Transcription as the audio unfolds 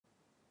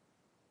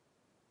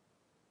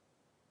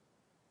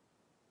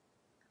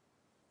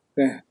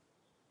Okay.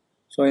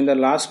 So in the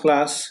last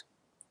class,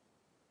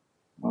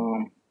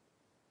 um,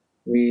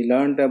 we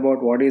learned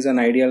about what is an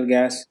ideal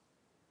gas,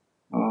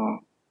 uh,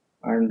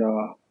 and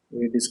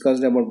we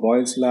discussed about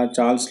Boyle's law,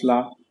 Charles'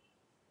 law.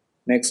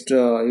 Next,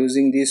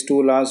 using these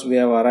two laws, we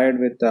have arrived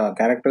with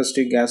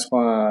characteristic gas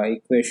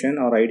equation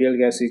or ideal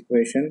gas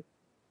equation,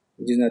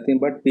 which is nothing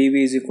but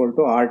PV is equal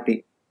to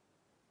RT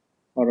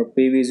or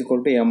PV is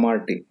equal to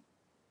MRT.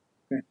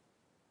 Okay.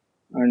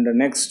 And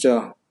next,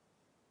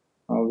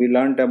 we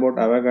learned about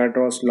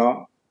Avogadro's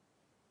law,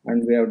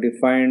 and we have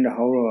defined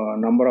how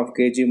number of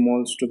kg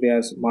moles to be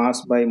as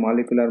mass by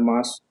molecular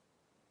mass.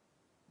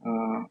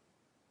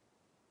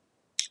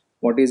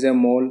 What is a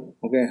mole?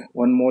 Okay,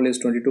 one mole is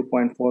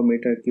 22.4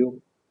 meter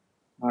cube.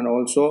 And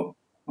also,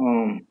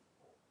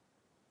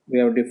 we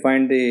have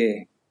defined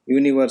the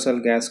universal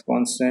gas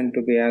constant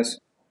to be as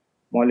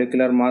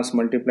molecular mass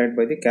multiplied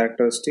by the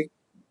characteristic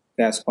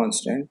gas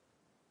constant.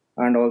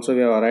 And also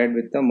we have arrived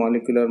with the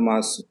molecular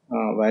mass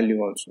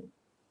value also.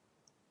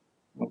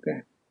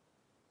 Okay.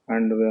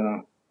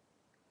 And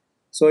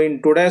so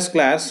in today's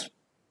class,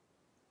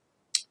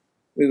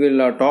 we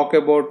will talk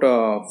about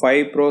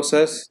five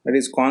process, that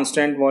is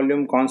constant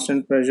volume,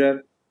 constant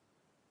pressure,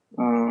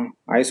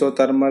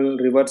 isothermal,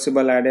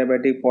 reversible,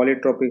 adiabatic,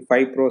 polytropic.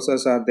 Five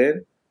process are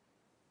there.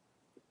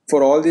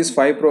 For all these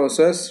five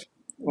process,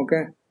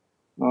 okay,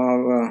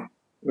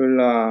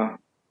 we'll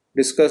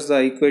discuss the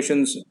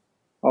equations.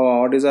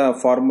 What is a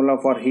formula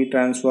for heat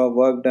transfer,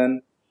 work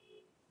done,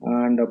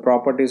 and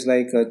properties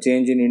like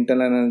change in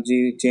internal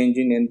energy, change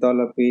in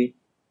enthalpy,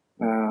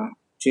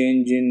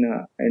 change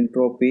in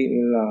entropy.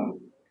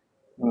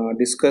 We'll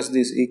discuss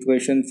this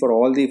equation for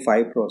all the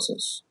five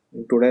process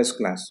in today's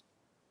class,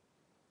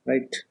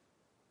 right?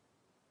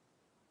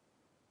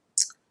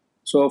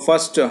 So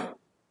first,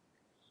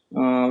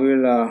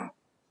 we'll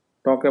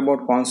talk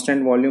about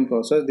constant volume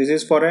process. This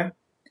is for a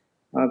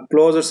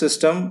closed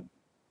system.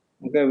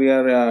 Okay, we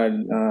are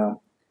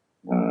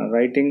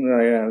writing.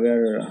 We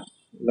are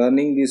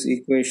learning these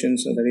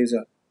equations. So there is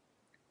a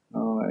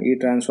heat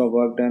transfer,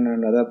 work done,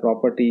 and other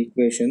property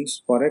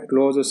equations for a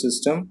closed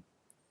system,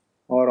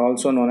 or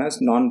also known as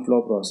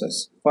non-flow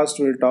process. First,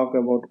 we'll talk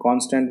about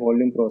constant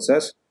volume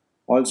process,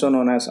 also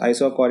known as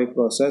isochoric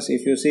process.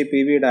 If you see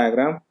PV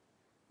diagram,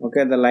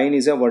 okay, the line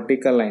is a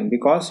vertical line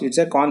because it's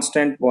a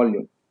constant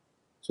volume.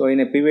 So in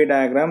a PV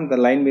diagram, the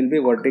line will be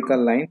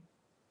vertical line.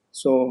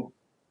 So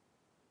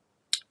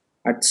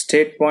at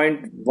state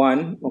point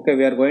 1, okay,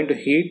 we are going to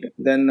heat,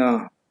 then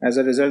as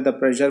a result the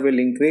pressure will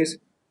increase,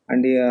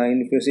 and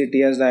if you see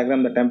TS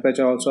diagram, the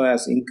temperature also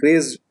has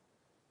increased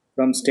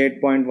from state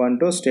point 1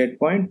 to state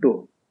point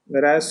 2,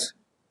 whereas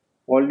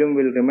volume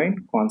will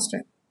remain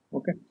constant.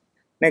 Okay.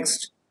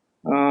 Next,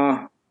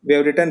 we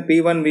have written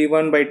P1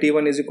 V1 by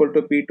T1 is equal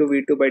to P2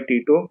 V2 by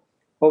T2.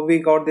 How we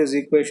got this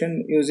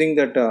equation? Using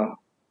that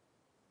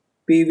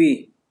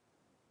PV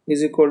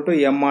is equal to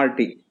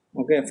MRT.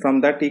 Okay,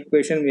 from that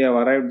equation we have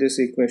arrived this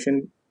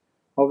equation.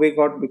 How we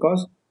got?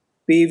 Because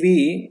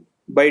PV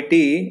by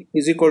T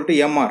is equal to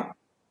MR.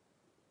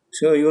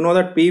 So you know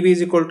that PV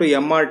is equal to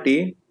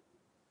MRT,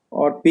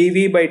 or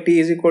PV by T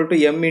is equal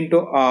to M into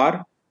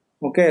R.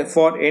 Okay,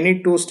 for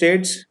any two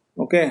states,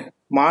 okay,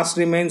 mass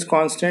remains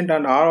constant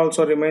and R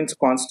also remains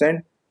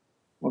constant.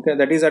 Okay,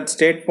 that is at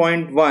state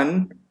point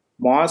 1,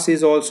 mass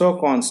is also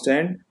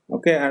constant.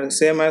 Okay, and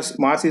same as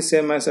mass is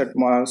same as at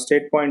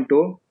state point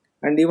 2,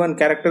 and even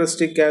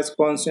characteristic gas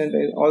constant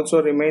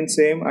also remains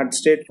same at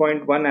state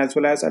point 1 as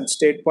well as at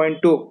state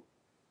point 2,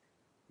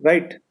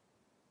 right?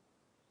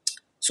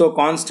 So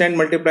constant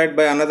multiplied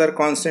by another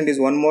constant is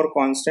one more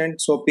constant.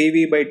 So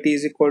PV by T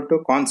is equal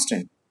to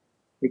constant.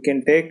 We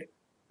can take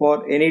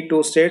for any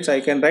two states,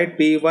 I can write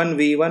P1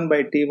 V1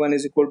 by T1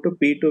 is equal to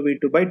P2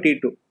 V2 by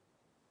T2.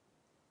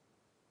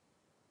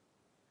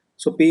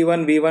 So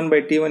P1 V1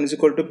 by T1 is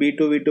equal to P2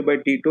 V2 by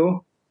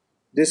T2.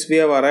 This we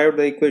have arrived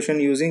the equation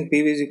using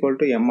PV is equal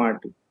to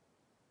MRT.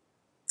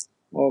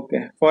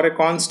 Okay. For a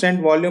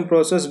constant volume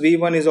process,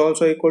 V1 is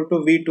also equal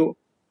to V2.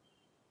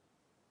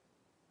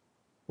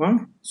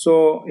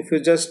 So if you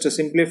just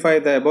simplify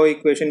the above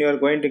equation, you are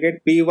going to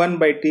get P1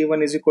 by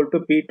T1 is equal to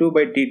P2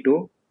 by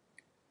T2.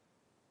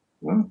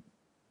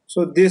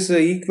 So this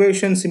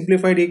equation,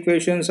 simplified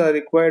equations are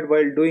required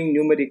while doing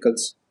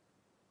numericals.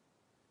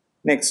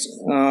 Next,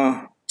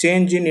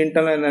 change in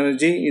internal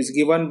energy is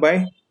given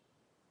by,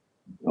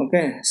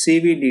 okay,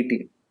 CV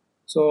dt.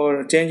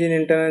 So change in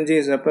internal energy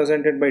is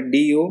represented by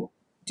du,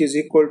 which is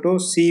equal to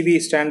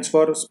CV stands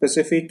for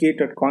specific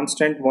heat at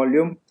constant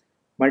volume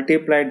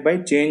multiplied by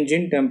change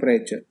in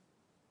temperature.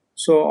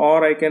 So,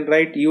 or I can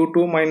write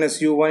U2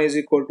 minus U1 is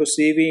equal to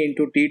CV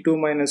into T2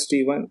 minus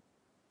T1,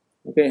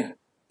 okay,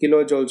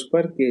 kilojoules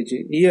per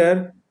kg.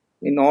 Here,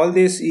 in all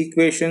these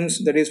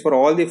equations, that is for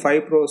all the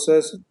five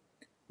process,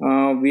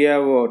 we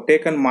have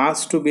taken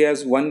mass to be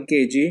as 1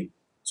 kg.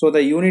 So,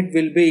 the unit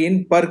will be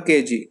in per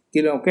kg,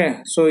 kilo, okay.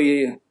 So,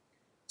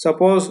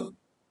 suppose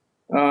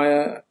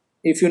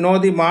if you know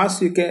the mass,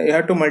 you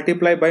have to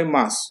multiply by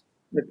mass.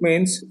 That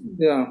means,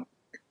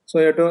 so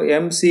you have to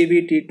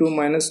MCV T2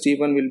 minus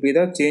T1 will be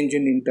the change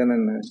in internal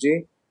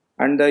energy.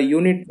 and the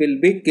unit will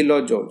be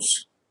kilojoules.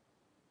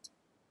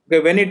 Okay,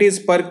 when it is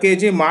per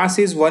kg, mass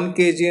is 1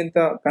 kg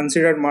anta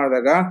considered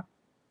madadaga.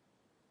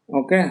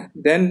 Okay,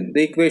 then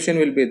the equation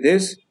will be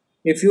this.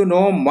 If you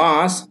know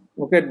mass,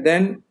 okay,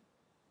 then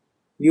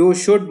you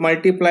should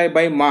multiply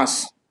by mass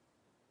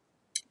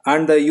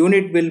and the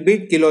unit will be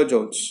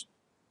kilojoules.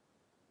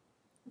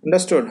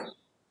 Understood?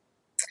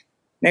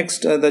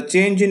 Next, the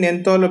change in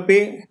enthalpy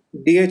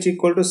dH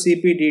equal to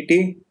Cp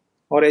dt,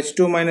 or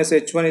H2 minus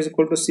H1 is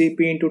equal to Cp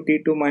into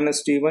T2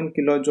 minus T1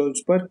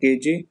 kilojoules per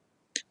kg.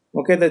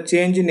 Okay, the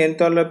change in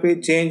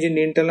enthalpy, change in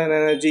internal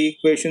energy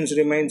equations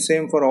remain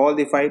same for all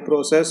the 5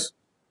 process.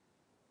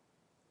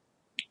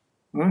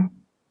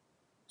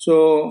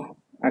 So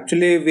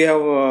actually we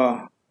have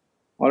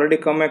already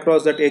come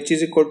across that H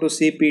is equal to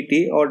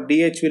Cpt, or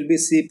dH will be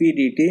Cp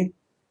dt.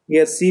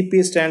 Here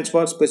Cp stands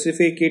for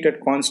specific heat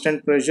at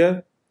constant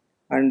pressure,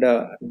 and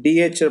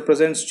dH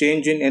represents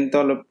change in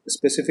enthalpy,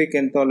 specific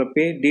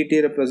enthalpy.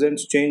 dt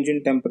represents change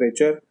in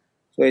temperature.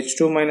 So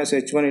H2 minus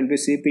H1 will be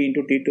Cp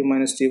into T2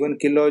 minus T1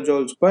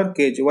 kilojoules per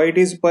kg. Why it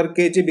is per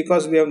kg?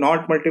 Because we have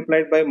not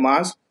multiplied by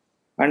mass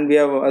and we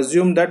have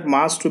assumed that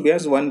mass to be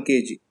as 1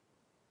 kg.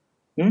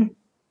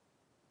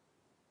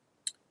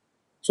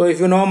 So if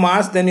you know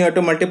mass, then you have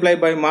to multiply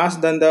by mass,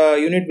 then the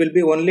unit will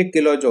be only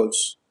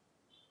kilojoules.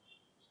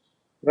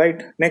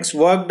 Right. Next,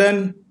 work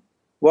done.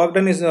 Work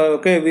done is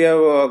okay. We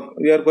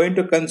are going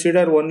to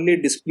consider only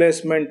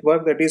displacement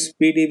work, that is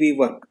PdV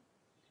work.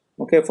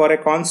 Okay, for a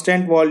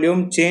constant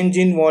volume, change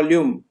in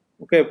volume.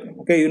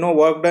 Okay, you know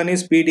work done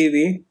is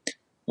PdV.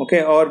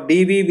 Okay, or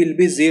dV will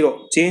be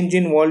 0. Change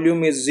in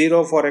volume is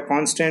 0 for a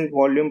constant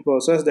volume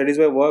process. That is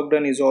why work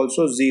done is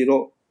also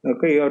 0.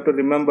 Okay, you have to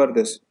remember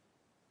this.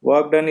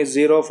 Work done is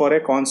 0 for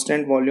a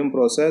constant volume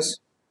process.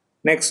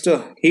 Next,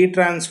 heat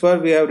transfer.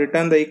 We have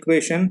written the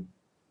equation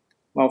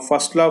of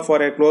first law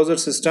for a closed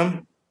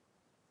system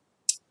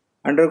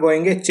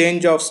undergoing a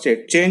change of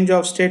state. Change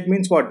of state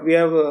means what? We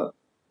have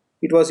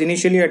it was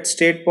initially at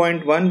state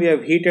point 1, we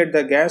have heated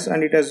the gas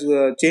and it has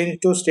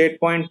changed to state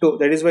point 2.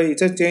 That is why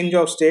it's a change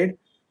of state.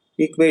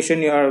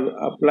 Equation you have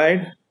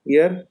applied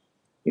here.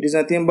 It is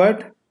nothing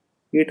but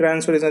heat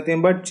transfer is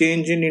nothing but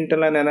change in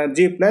internal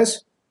energy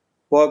plus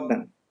work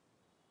done.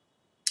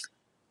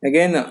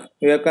 Again,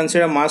 we have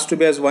considered mass to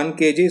be as 1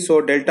 kg.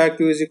 So delta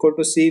Q is equal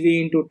to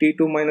Cv into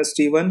T2 minus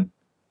T1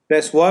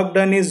 plus work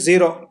done is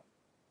 0.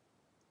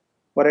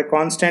 For a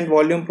constant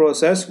volume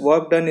process,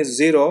 work done is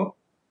 0.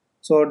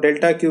 So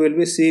delta Q will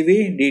be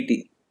Cv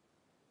dt.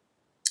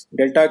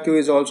 Delta Q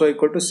is also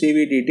equal to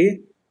Cv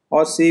dt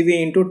or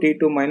Cv into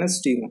T2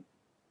 minus T1.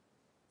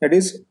 That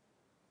is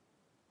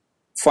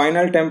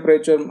final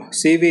temperature.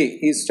 Cv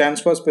is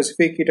stands for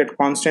specific heat at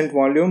constant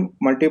volume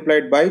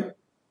multiplied by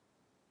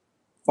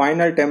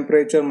final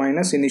temperature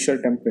minus initial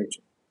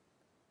temperature.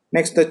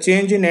 Next, the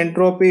change in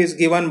entropy is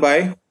given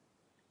by,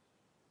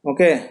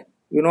 okay,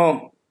 you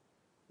know,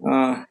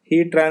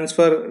 heat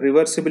transfer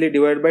reversibly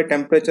divided by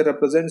temperature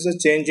represents the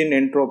change in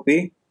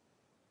entropy.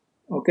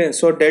 Okay,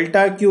 so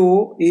delta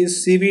Q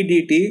is Cv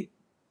dt.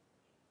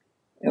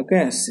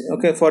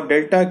 Okay, for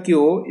delta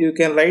Q you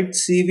can write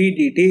Cv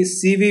dt.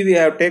 Cv we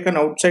have taken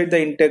outside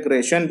the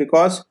integration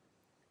because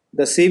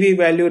the Cv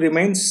value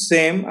remains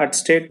same at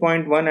state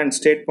point 1 and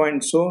state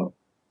point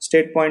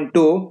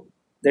 2.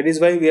 That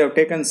is why we have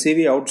taken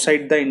Cv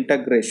outside the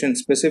integration.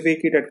 Specific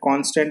heat at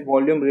constant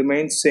volume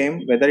remains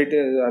same whether it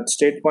is at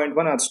state point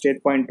 1 or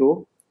state point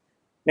 2.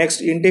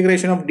 Next,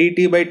 integration of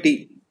dt by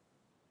t.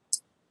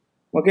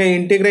 Okay,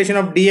 integration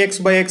of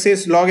dx by x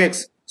is log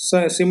x.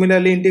 So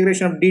similarly,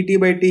 integration of dt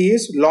by t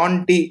is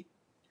ln t.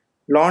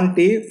 Ln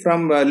t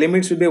from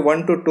limits will be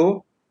 1 to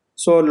 2.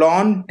 So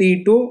ln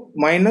t2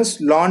 minus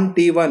ln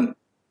t1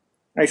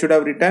 I should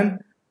have written.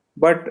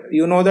 But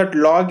you know that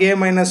log a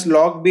minus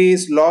log b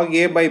is log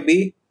a by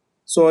b.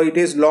 So it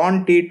is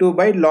ln t2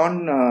 by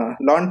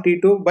ln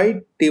t2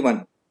 by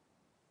t1.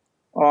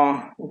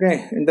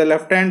 Okay, in the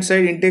left hand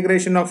side,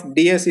 integration of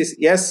ds is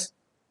s.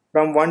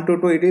 From 1 to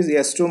 2 it is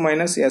s2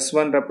 minus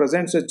s1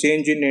 represents a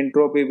change in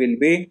entropy will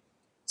be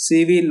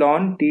Cv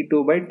ln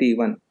t2 by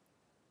t1.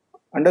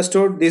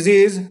 Understood? This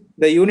is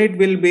the unit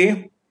will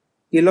be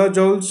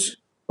kilojoules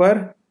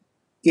per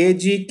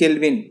kg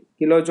Kelvin.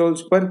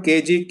 Kilojoules per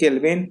kg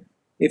Kelvin.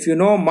 If you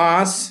know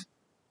mass,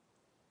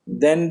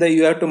 then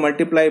you have to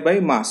multiply by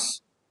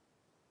mass.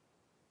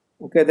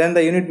 Okay, then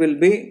the unit will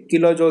be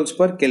kilojoules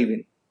per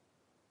Kelvin.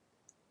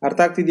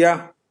 Artha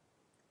agtidya?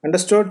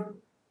 Understood?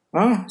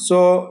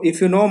 So if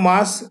you know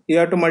mass, you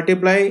have to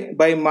multiply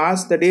by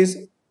mass, that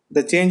is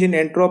the change in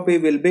entropy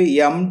will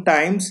be m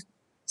times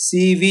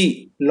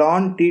Cv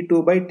ln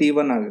T2 by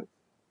T1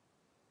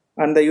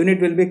 and the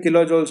unit will be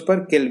kilojoules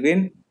per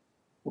Kelvin.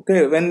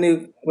 Okay, when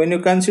you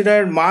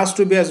consider mass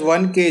to be as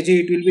 1 kg,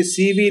 it will be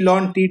Cv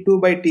ln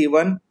T2 by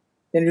T1,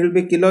 then it will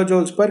be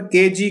kilojoules per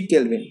kg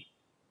Kelvin.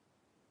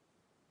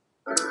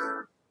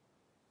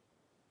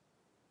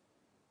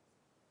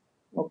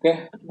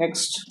 Okay,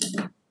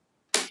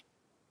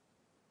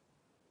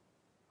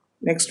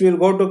 next we will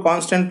go to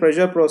constant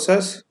pressure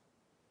process.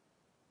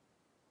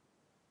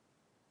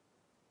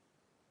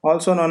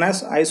 also known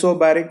as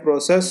isobaric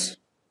process.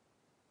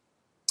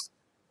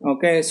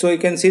 Okay, so you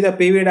can see the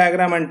PV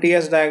diagram and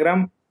TS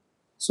diagram.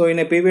 So in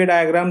a PV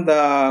diagram,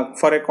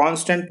 for a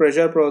constant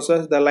pressure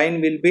process, the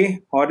line will be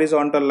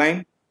horizontal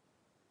line.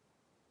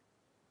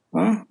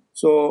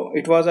 So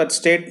it was at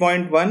state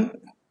point 1.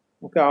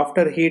 Okay,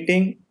 after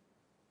heating,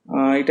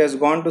 it has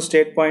gone to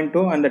state point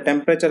 2 and the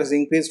temperature has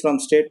increased from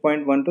state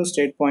point 1 to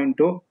state point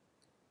 2.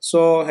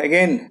 So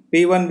again,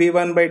 P1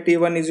 V1 by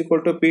T1 is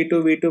equal to P2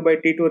 V2 by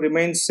T2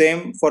 remains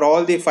same for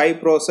all the 5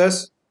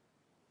 process.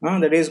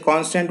 That is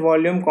constant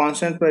volume,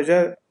 constant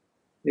pressure,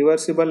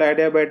 reversible,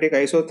 adiabatic,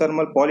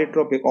 isothermal,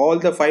 polytropic, all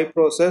the 5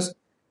 process,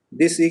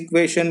 this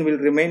equation will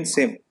remain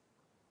same.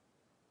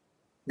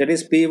 That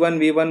is P1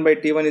 V1 by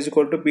T1 is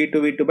equal to P2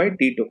 V2 by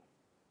T2.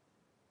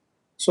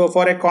 So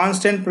for a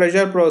constant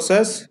pressure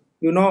process,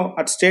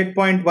 at state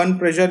point 1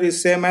 pressure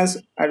is same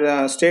as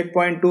at state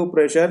point 2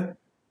 pressure.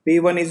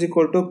 P1 is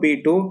equal to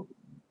P2.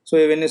 So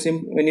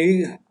when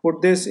you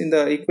put this in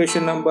the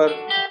equation number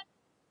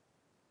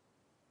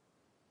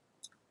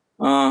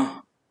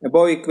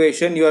above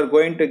equation, you are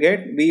going to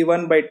get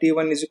V1 by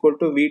T1 is equal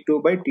to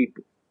V2 by T2.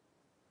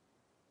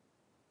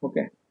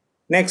 Okay.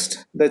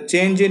 Next, the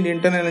change in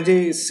internal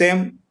energy is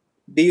same.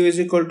 Du is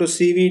equal to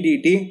Cv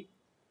dt.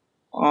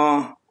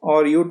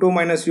 Or U2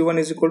 minus U1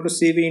 is equal to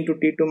Cv into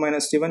T2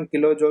 minus T1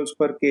 kilojoules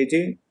per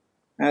kg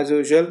as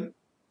usual.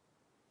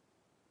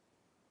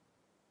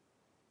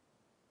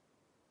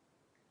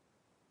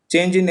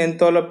 Change in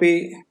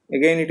enthalpy,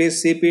 again it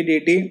is Cp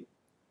dt.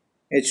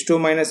 H2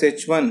 minus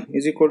H1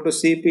 is equal to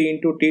Cp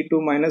into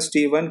T2 minus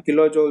T1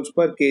 kilojoules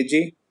per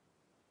kg.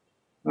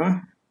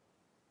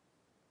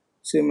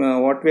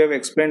 What we have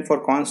explained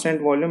for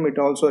constant volume, it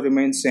also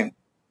remains same.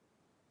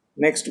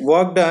 Next,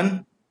 work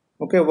done.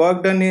 Okay,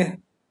 work done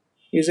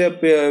is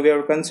we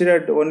have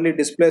considered only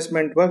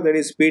displacement work, that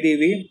is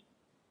PdV.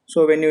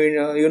 So when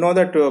you know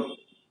that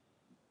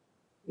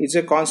it's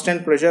a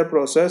constant pressure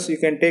process, you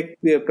can take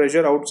the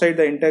pressure outside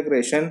the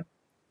integration.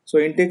 So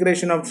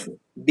integration of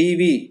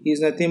dV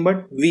is nothing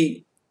but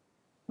V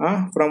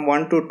from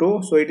 1 to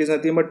 2. So it is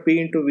nothing but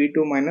P into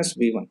V2 minus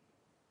V1.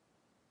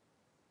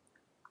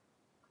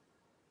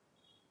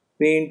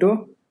 P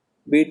into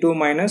V2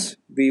 minus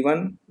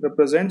V1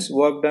 represents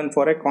work done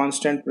for a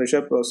constant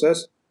pressure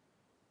process,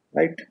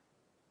 right?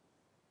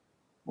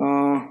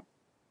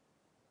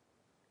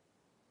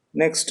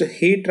 Next,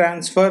 heat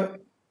transfer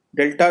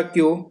delta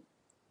Q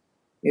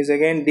is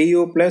again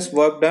du plus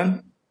work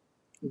done.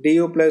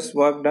 Du plus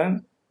work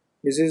done.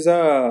 This is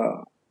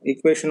the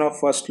equation of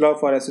first law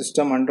for a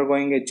system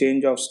undergoing a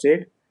change of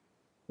state.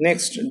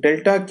 Next,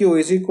 delta Q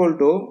is equal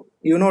to,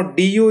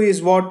 du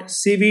is what?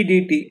 Cv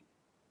dt,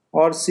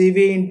 or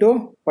Cv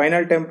into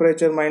final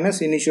temperature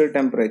minus initial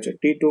temperature,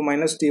 T2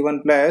 minus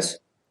T1 plus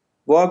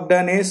work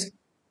done is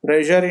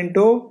pressure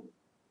into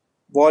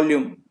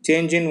volume,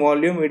 change in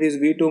volume, it is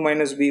V2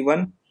 minus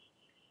V1.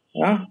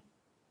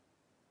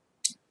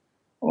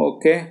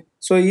 Okay,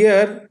 so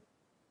here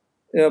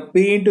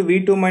P into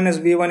V2 minus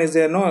V1 is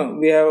there, no?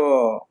 We have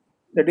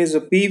that is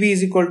PV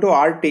is equal to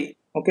RT.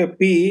 Okay,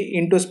 P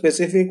into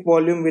specific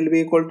volume will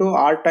be equal to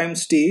R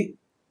times T.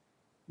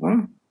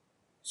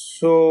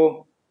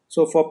 So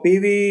for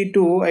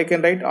PV2 I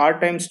can write R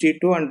times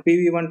T2 and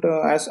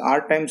PV1 as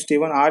R times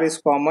T1. R is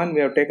common,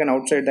 we have taken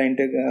outside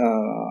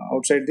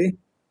the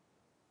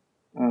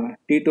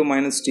T2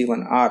 minus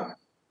T1 R.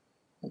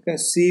 Okay,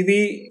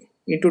 Cv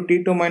into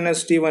T2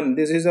 minus T1,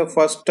 this is the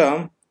first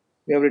term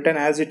we have written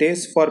as it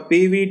is. For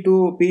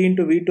PV2, P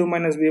into V2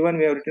 minus V1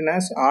 we have written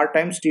as R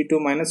times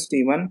T2 minus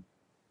T1.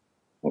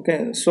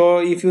 Okay, so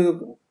if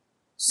you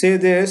say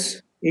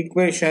this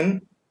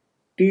equation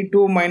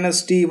T2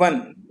 minus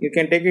T1, you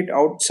can take it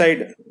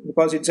outside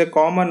because it's a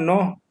common,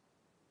 no?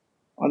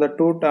 On the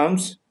two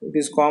terms, it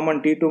is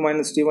common. T2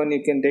 minus T1,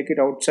 you can take it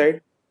outside.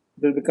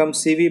 It will become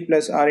Cv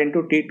plus R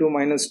into T2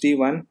 minus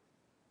T1.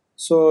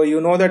 So you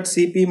know that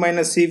Cp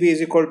minus Cv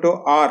is equal to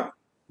R.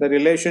 The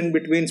relation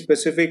between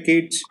specific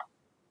heat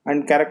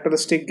and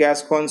characteristic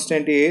gas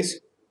constant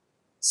is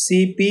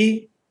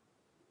Cp,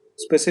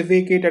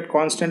 specific heat at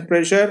constant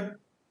pressure,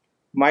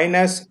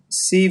 minus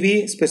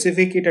Cv,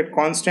 specific heat at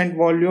constant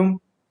volume,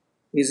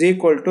 is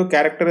equal to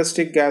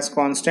characteristic gas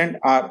constant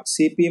R.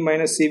 Cp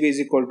minus Cv is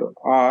equal to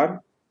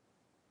R.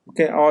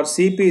 Okay, or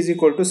Cp is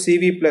equal to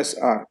Cv plus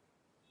R.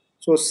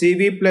 So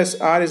Cv plus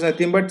R is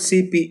nothing but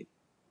Cp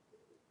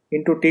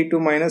into T2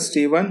 minus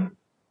T1.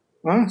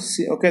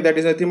 Okay, that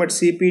is nothing but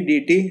Cp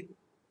dt.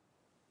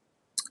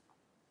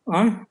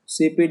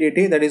 Cp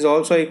dt, that is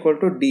also equal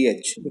to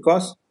dH,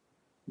 because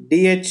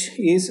dH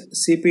is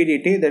Cp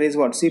dt, that is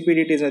what? Cp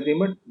dt is nothing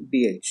but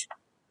dH.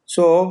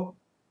 So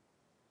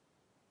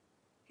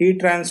heat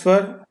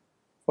transfer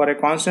for a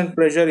constant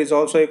pressure is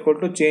also equal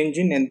to change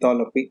in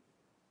enthalpy.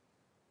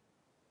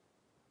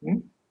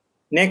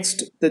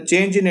 Next, the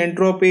change in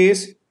entropy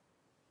is,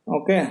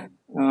 okay,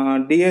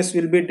 ds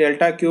will be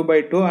delta Q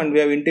by 2 and we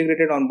have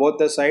integrated on both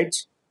the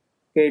sides.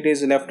 Okay, it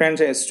is left hand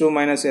side S2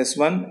 minus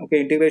S1. Okay,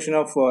 integration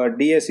of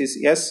ds is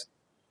S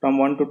from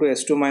 1 to 2,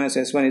 S2 minus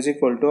S1 is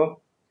equal to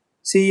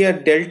See here,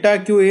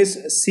 delta Q is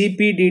Cp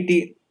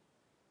dt.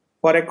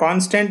 For a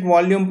constant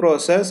volume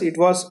process, it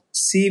was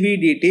Cv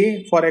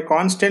dt. For a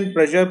constant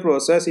pressure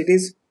process, it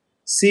is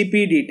Cp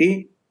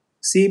dt.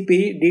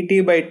 Cp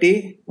dt by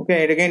T.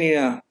 Okay, and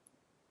again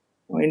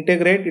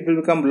integrate, it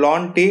will become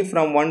ln T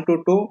from 1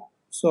 to 2.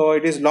 So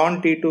it is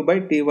ln T2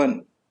 by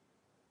T1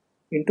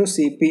 into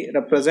Cp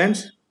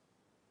represents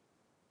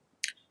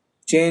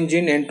change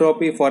in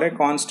entropy for a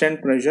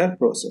constant pressure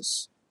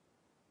process.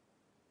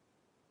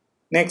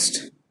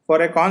 Next,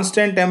 for a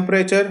constant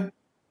temperature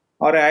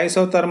or a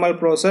isothermal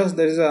process,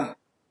 there is a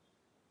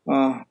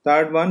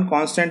third one,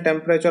 constant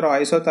temperature or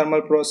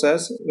isothermal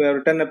process. We have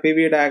written a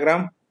PV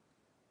diagram,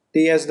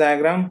 TS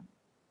diagram.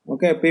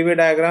 Okay, PV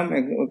diagram.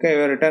 Okay,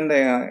 we have written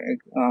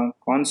the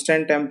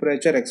constant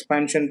temperature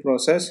expansion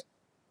process.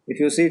 If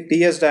you see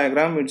TS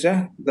diagram, it's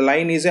the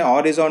line is a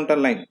horizontal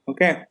line.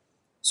 Okay,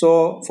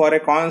 so for a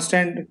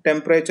constant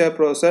temperature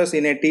process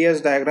in a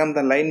TS diagram,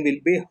 the line will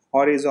be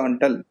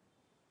horizontal.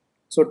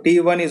 So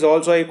T1 is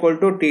also equal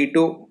to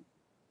T2.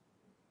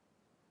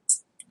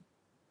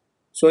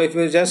 So if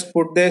we just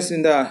put this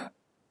in the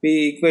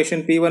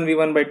equation, P1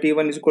 V1 by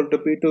T1 is equal to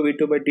P2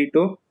 V2 by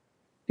T2.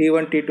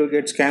 T1 T2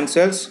 gets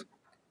cancels.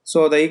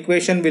 So the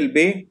equation will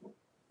be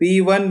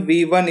P1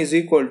 V1 is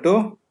equal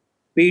to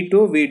P2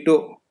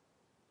 V2.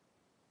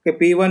 Okay,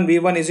 P1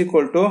 V1 is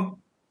equal to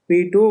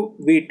P2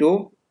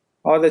 V2,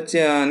 or the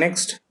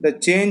next, the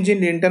change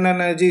in internal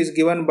energy is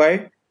given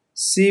by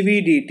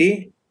Cv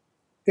dt.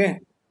 Okay,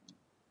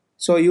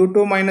 so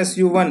U2 minus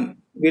U1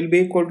 will be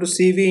equal to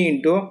Cv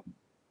into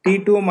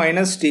T2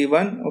 minus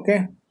T1.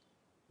 Okay,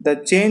 the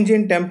change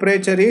in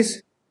temperature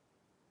is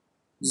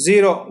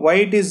 0. Why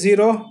it is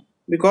 0?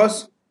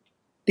 Because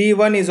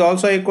T1 is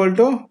also equal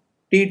to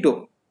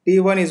T2.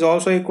 T1 is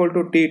also equal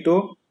to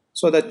T2.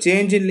 So the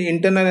change in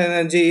internal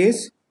energy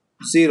is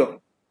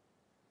 0.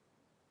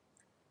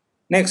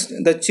 Next,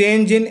 the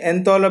change in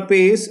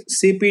enthalpy is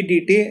Cp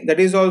dt. That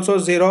is also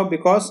 0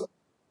 because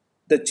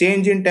the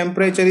change in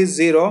temperature is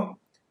 0.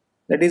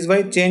 That is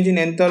why change in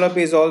enthalpy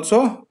is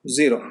also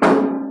 0.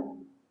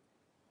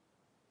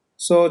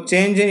 So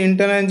change in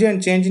internal energy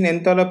and change in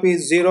enthalpy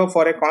is 0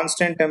 for a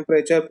constant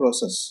temperature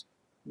process.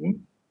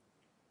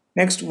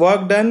 Next,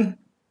 work done.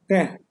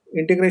 Okay,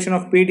 integration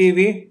of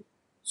PdV.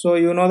 So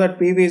you know that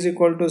PV is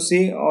equal to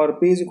C, or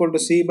P is equal to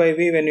C by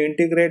V. When you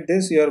integrate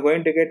this, you are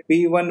going to get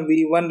P1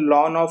 V1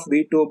 ln of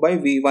V2 by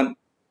V1.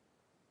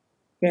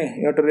 Okay,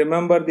 you have to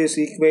remember this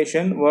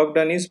equation. Work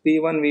done is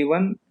P1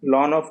 V1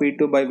 ln of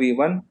V2 by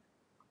V1.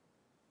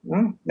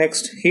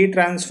 Next, heat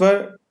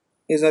transfer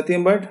is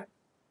nothing but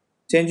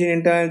change in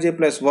internal energy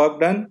plus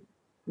work done,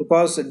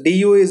 because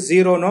du is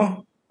 0,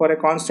 no, for a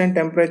constant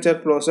temperature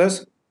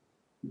process.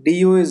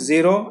 Du is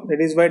 0,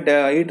 that is why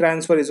the heat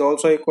transfer is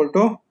also equal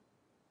to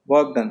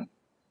work done.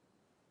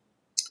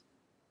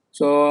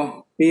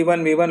 So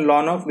P1 V1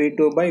 ln of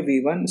V2 by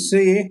V1.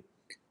 See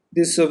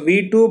this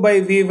V2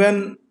 by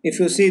V1, if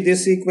you see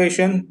this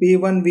equation,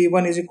 P1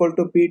 V1 is equal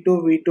to P2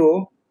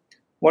 V2.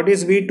 What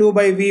is V2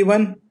 by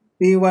V1?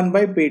 P1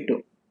 by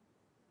P2.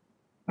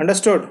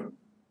 Understood?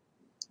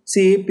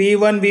 See,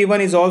 P1 V1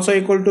 is also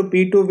equal to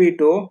P2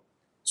 V2.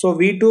 So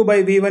V2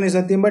 by V1 is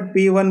nothing but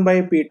P1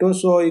 by P2.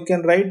 So you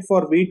can write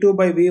for V2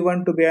 by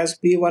V1 to be as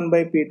P1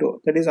 by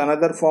P2. That is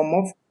another form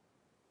of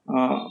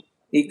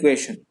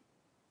equation.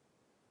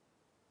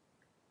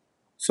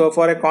 So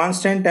for a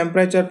constant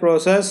temperature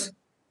process,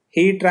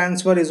 heat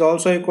transfer is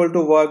also equal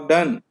to work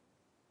done.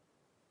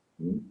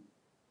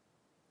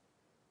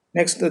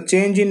 Next, the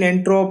change in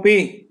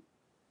entropy.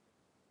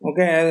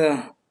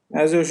 Okay,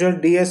 as usual,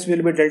 ds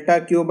will be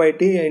delta Q by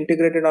T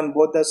integrated on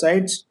both the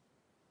sides.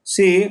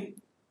 See,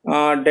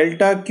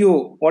 delta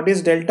Q, what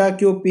is delta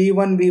Q?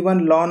 P1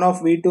 V1 ln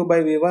of V2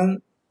 by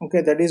V1.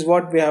 Okay, that is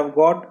what we have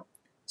got.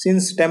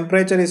 Since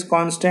temperature is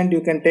constant,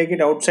 you can take it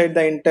outside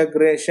the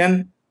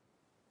integration.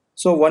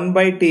 So 1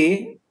 by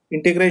T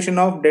integration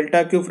of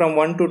delta Q from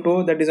 1 to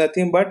 2, that is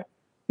nothing but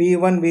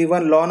P1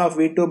 V1 ln of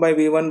V2 by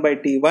V1 by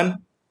T1.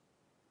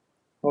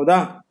 ಹೌದಾ?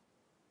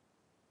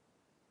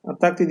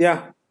 ಅರ್ಥ ಆಗ್ತಿದ್ಯಾ?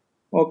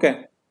 Okay,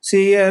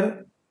 see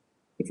here,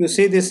 if you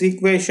see this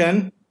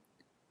equation,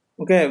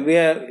 okay,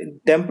 where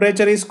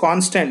temperature is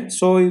constant,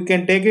 so you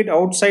can take it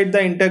outside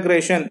the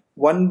integration.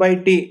 1 by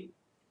T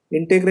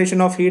integration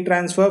of heat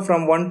transfer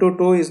from 1 to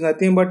 2 is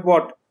nothing but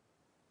what?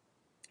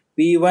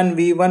 P1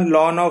 V1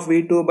 ln of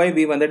V2 by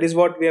V1. That is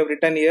what we have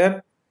written here,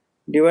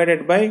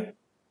 divided by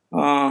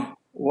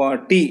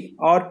T,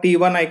 or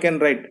T1 I can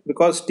write,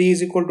 because T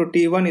is equal to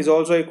T1 is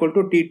also equal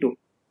to T2,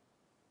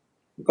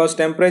 because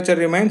temperature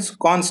remains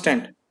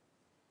constant.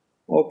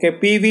 Okay,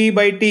 PV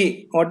by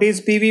T. What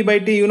is PV by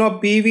T? You know,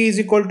 PV is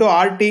equal to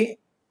RT.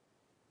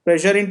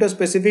 Pressure into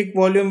specific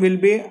volume will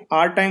be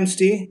R times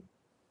T,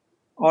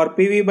 or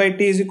PV by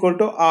T is equal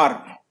to R.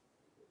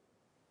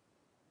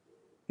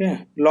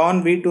 Okay,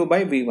 ln V2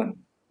 by V1.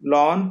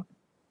 Ln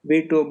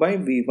V2 by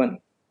V1.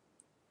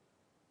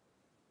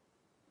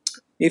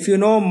 If you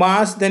know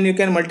mass, then you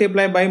can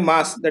multiply by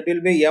mass. That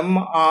will be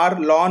mR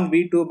ln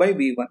V2 by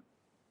V1.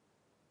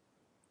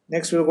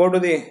 Next, we'll go to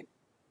the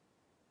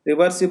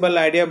reversible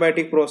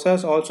adiabatic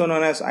process, also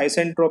known as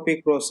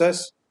isentropic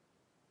process.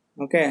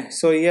 Okay,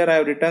 so here I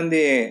have written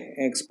the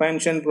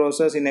expansion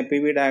process in a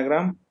PV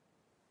diagram.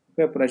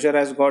 Okay, pressure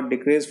has got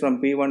decreased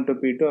from P1 to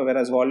P2,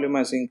 whereas volume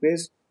has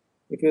increased.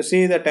 If you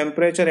see the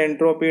temperature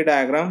entropy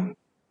diagram,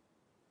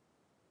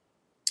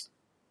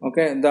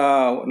 okay,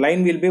 the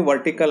line will be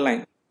vertical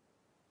line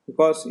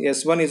because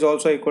S1 is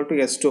also equal to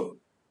S2.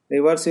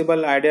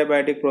 Reversible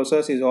adiabatic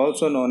process is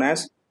also known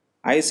as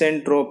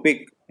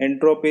isentropic.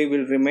 Entropy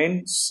will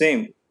remain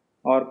same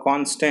or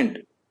constant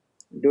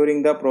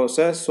during the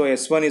process. So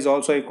S1 is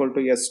also equal to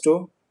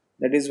S2.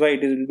 That is why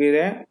it will be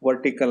a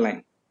vertical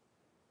line.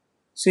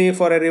 See,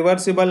 for a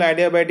reversible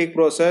adiabatic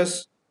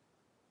process,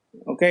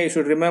 okay, you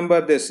should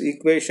remember this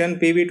equation: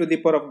 PV to the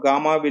power of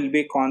gamma will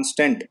be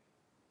constant.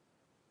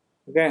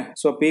 Okay,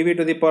 so PV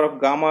to the power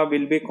of gamma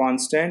will be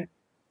constant.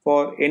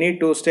 For any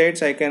two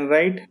states, I can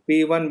write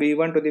P1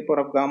 V1 to the power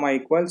of gamma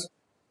equals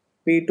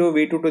P2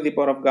 V2 to the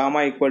power of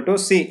gamma equal to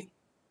C.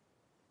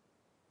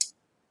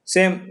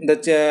 Same,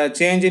 the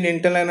change in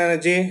internal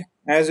energy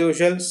as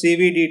usual,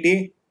 CV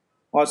dt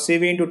or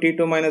CV into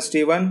T2 minus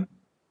T1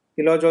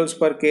 kilojoules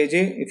per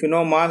kg. If you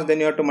know mass, then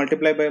you have to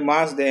multiply by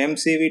mass. The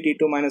MCV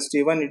T2 minus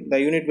T1, the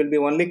unit will be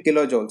only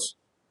kilojoules.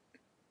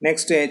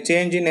 Next,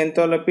 change in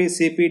enthalpy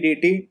Cp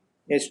dt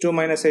H2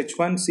 minus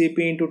H1 Cp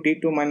into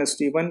T2 minus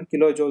T1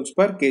 kilojoules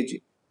per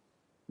kg.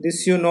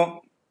 This you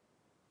know.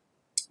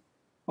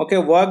 Okay,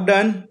 work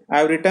done. I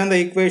have written the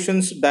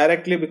equations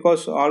directly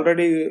because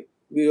already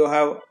we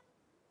have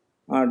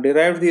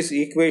derived these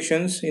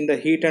equations in the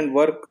heat and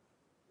work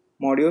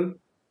module.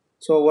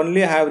 So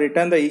only I have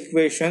written the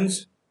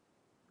equations.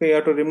 Okay, you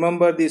have to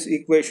remember these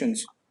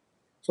equations.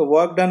 So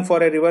work done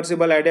for a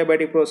reversible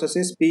adiabatic process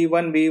is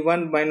P1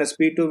 V1 minus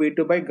P2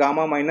 V2 by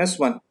gamma minus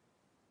 1.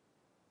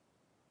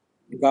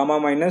 Gamma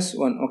minus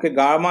 1. Okay,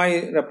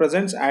 gamma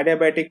represents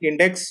adiabatic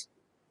index.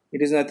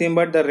 It is nothing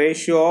but the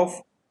ratio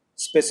of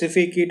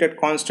specific heat at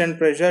constant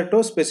pressure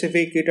to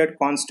specific heat at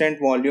constant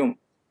volume.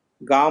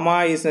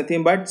 Gamma is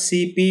nothing but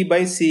Cp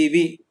by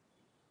Cv.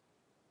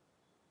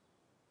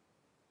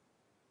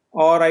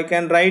 Or I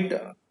can write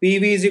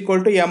PV is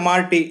equal to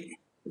MRT.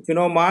 If you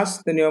know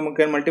mass, then you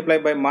can multiply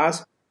by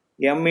mass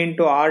M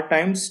into R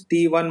times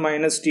T1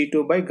 minus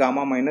T2 by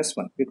gamma minus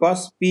 1.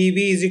 Because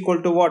PV is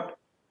equal to what?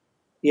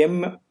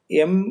 M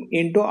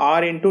into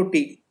R into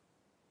T.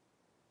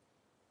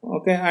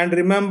 Okay, and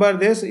remember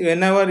this,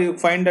 whenever you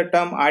find the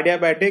term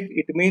adiabatic,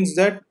 it means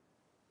that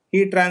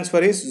heat transfer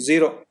is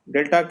 0.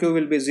 Delta Q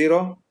will be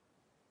 0.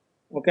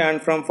 Okay,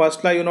 and from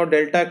first law, you know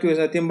delta Q is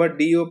nothing but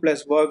du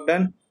plus work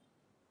done.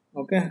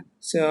 Okay,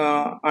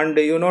 so, and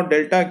you know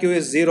delta Q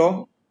is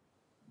 0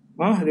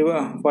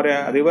 for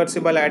a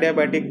reversible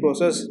adiabatic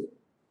process.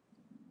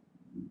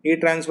 Heat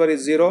transfer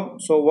is 0,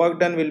 so work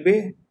done will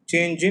be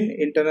change in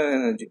internal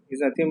energy. Is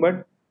nothing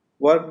but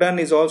work done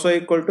is also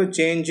equal to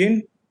change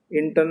in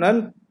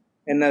internal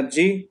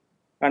energy,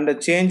 and the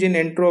change in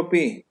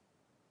entropy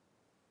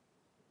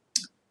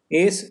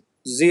is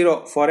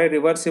 0 for a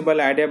reversible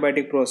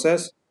adiabatic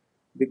process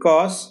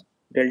because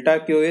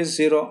delta Q is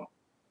 0.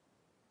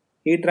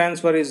 Heat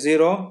transfer is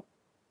 0.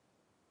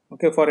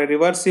 Okay, for a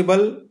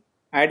reversible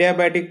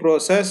adiabatic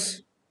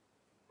process,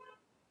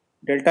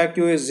 delta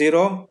Q is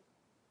 0,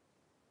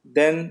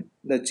 then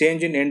the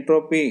change in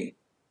entropy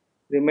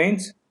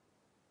remains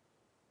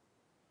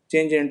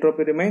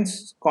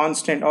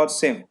constant or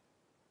same.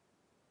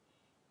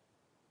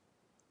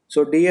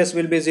 So ds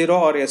will be 0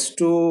 or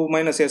S2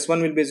 minus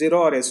S1 will be 0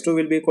 or S2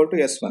 will be equal to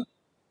S1.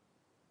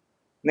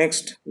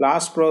 Next,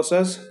 last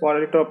process,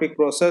 polytropic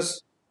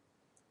process.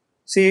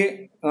 See,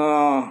 in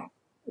an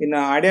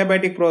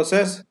adiabatic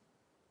process,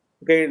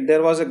 okay,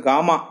 there was a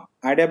gamma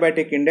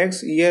adiabatic index.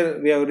 Here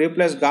we have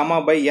replaced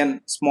gamma by n,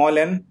 small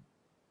n.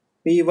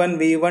 P1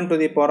 V1 to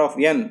the power of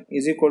n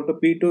is equal to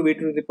P2 V2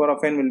 to the power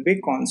of n will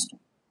be constant.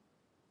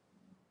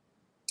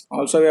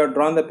 Also, we have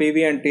drawn the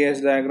PV and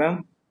TS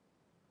diagram.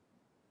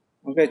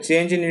 Okay,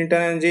 change in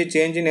internal energy,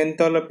 change in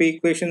enthalpy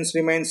equations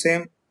remain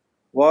same.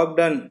 Work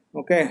done.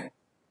 Okay,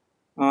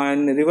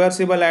 in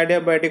reversible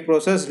adiabatic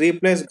process,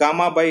 replace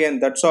gamma by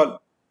n. That's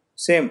all.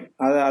 Same.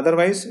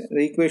 Otherwise,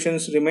 the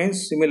equations remain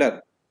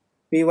similar.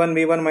 P1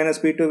 V1 minus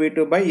P2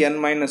 V2 by n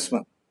minus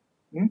 1.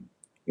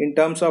 In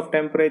terms of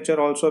temperature,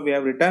 also we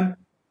have written.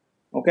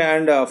 Okay,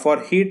 and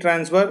for heat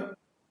transfer,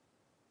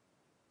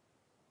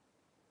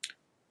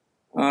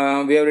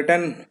 we have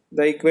written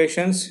the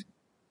equations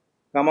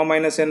gamma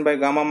minus n by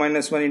gamma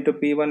minus 1 into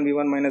P1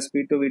 V1 minus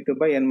P2 V2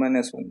 by n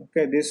minus 1.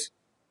 Okay, this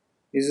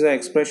is the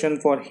expression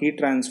for heat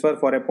transfer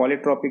for a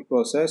polytropic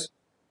process.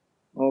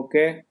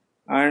 Okay,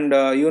 and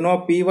you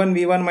know P1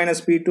 V1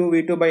 minus P2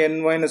 V2 by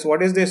n minus,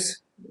 what is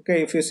this?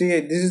 Okay, if you see,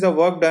 this is the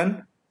work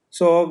done.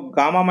 So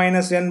gamma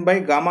minus n by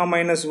gamma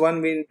minus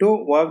 1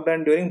 into work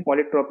done during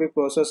polytropic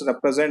process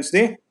represents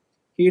the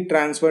heat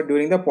transfer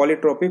during the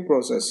polytropic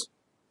process.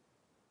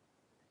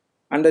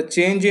 And the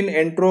change in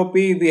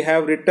entropy, we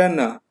have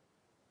written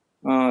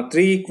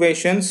three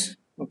equations.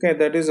 Okay,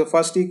 that is the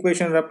first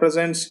equation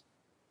represents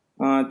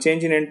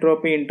change in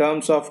entropy in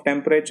terms of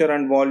temperature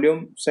and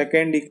volume.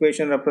 Second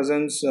equation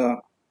represents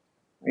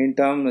in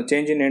term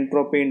change in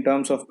entropy in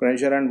terms of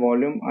pressure and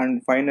volume,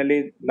 and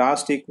finally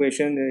last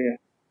equation,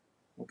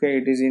 okay,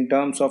 it is in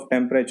terms of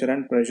temperature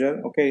and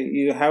pressure. Okay,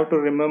 you have to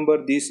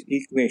remember these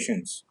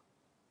equations.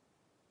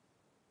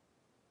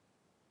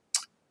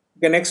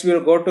 Okay, next we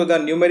will go to the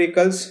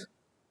numericals.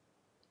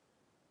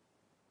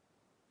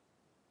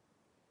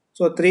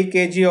 So 3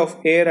 kg of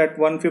air at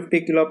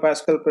 150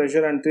 kilopascal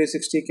pressure and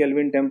 360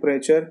 Kelvin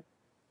temperature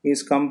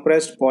is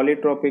compressed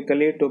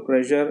polytropically to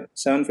pressure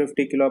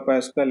 750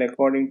 kilopascal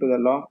according to the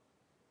law.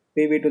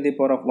 PV to the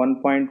power of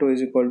 1.2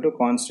 is equal to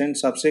constant.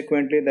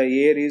 Subsequently, the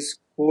air is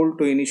cooled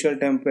to initial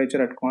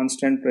temperature at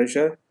constant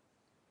pressure.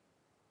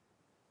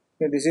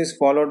 Okay, this is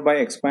followed by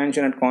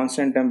expansion at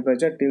constant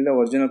temperature till the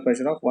original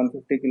pressure of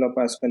 150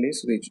 kilopascal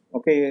is reached.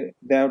 Okay,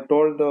 they have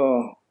told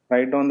the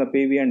write down the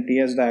PV and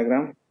TS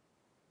diagram,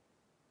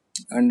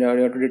 and you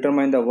have to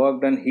determine the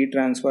work done, heat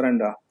transfer,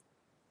 and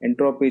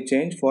entropy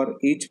change for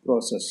each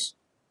process.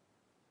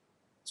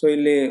 So,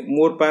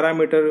 more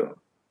parameter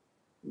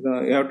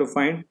you have to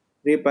find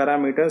three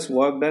parameters: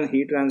 work done,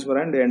 heat transfer,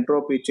 and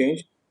entropy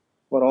change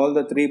for all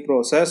the three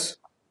process.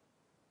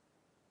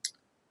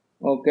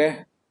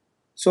 Okay,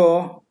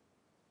 so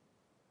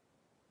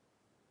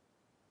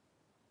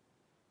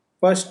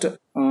first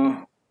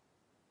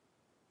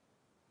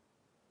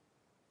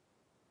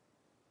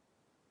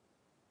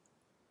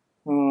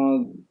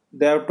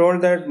they have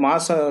told that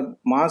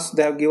mass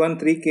they have given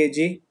 3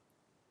 kg,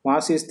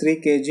 mass is 3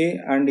 kg,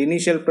 and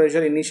initial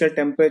pressure, initial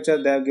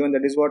temperature they have given,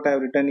 that is what I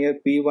have written here,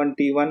 P1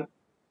 T1.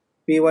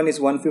 P1 is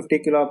 150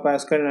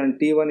 kilopascal and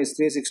T1 is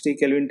 360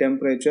 Kelvin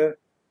temperature,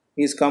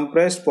 is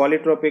compressed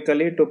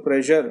polytropically to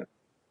pressure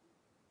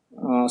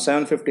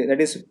 750,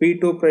 that is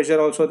P2 pressure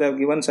also they have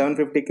given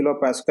 750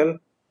 kilopascal.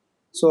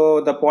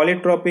 So the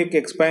polytropic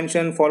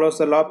expansion follows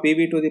the law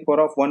PV to the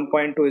power of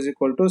 1.2 is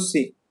equal to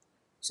C.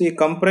 See,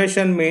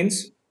 compression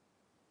means,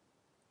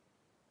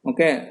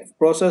 okay,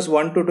 process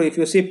 1 to 2, if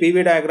you see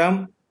PV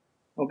diagram,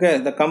 okay,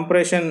 the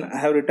compression I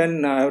have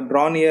written, I have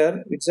drawn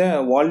here, it's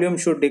a volume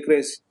should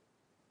decrease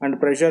and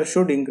pressure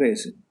should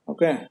increase.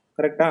 Okay,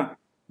 correct, huh?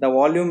 The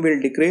volume will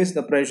decrease,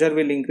 the pressure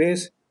will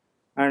increase,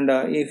 and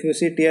if you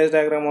see TS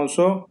diagram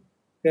also,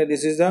 okay,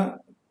 this is the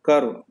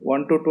curve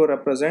 1 to 2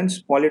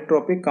 represents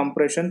polytropic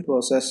compression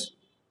process.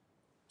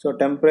 So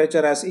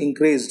temperature has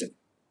increased,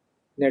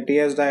 the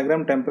TS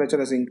diagram temperature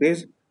has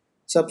increased.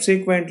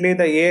 Subsequently,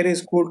 the air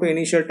is cooled to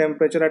initial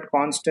temperature at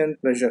constant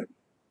pressure.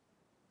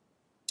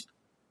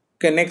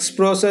 Okay, next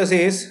process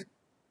is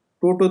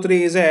 2 to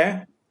 3 is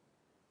a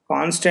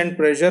constant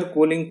pressure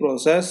cooling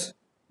process.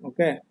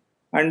 Okay,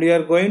 and you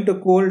are going to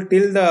cool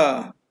till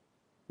the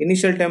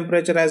initial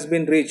temperature has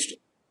been reached.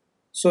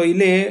 So,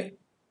 ಇಲ್ಲಿ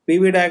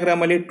PV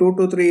diagram ಅಲ್ಲಿ 2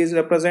 to 3 is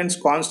represents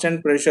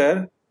constant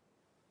pressure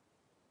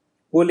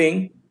cooling.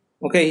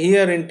 Okay,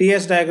 here in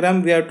TS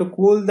diagram we have to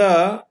cool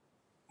the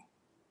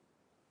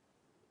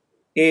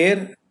air,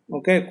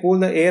 okay, cool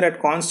the air at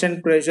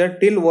constant pressure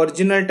till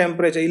original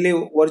temperature. ಇಲ್ಲಿ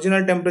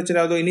original temperature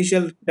ಯಾವುದು,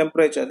 initial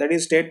temperature, that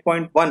is state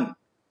point 1.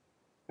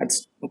 That's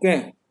okay,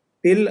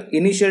 till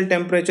initial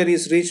temperature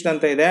is reached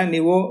ಅಂತ ಇದೆ.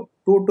 ನೀವು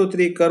 2 to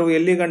 3 curve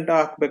ಎಲ್ಲಿ ಗಂಟ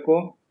ಹಾಕಬೇಕು,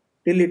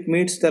 till it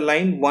meets the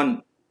line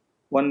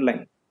 1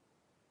 line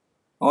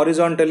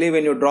horizontally.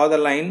 When you draw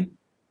the line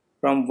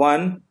from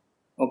 1,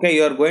 okay,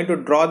 you are going to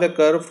draw the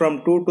curve from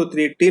 2 to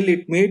 3 till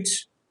it meets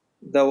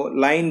the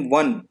line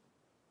 1.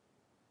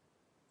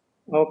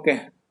 Okay,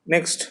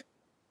 next,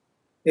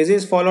 this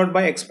is followed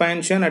by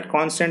expansion at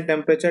constant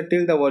temperature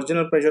till the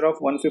original pressure of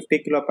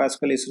 150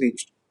 kilopascal is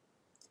reached.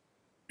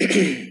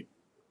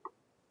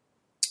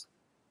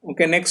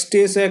 Okay, next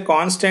is a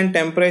constant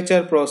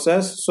temperature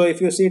process. So if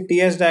you see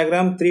TS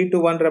diagram, 3 to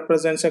 1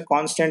 represents a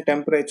constant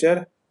temperature,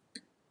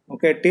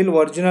 okay, till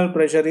original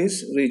pressure is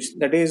reached.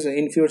 That is,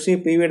 if you see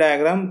PV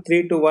diagram,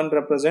 3 to 1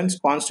 represents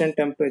constant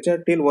temperature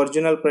till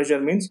original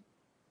pressure means,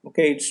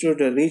 okay, it should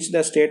reach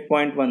the state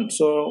point 1.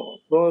 So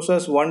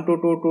process 1 to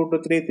 2, 2 to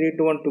 3, 3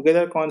 to 1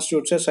 together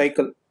constitutes a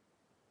cycle.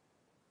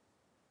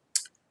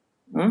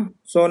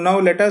 So now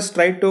let us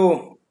try to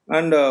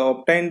and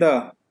obtain the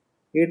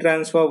heat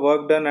transfer,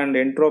 work done, and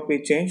entropy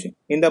change.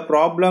 In the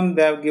problem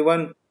they have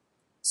given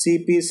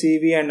Cp,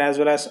 Cv, and as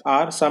well as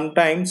R.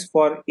 Sometimes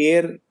for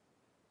air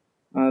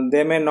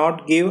they may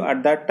not give, at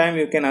that time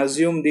you can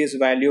assume these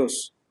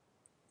values.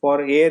 For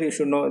air you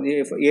should know,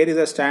 if air is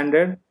a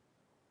standard,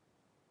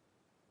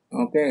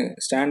 okay,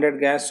 standard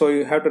gas, so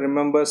you have to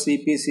remember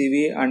Cp, Cv,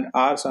 and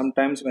R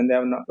sometimes when they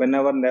have not,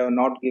 whenever they are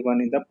not given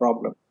in the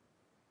problem.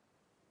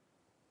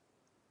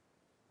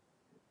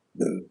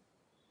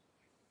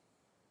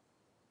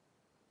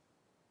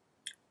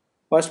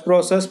 First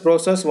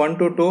process 1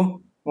 to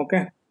 2,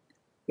 okay,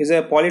 is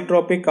a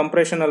polytropic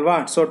compression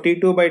alva. So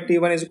T2 by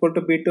T1 is equal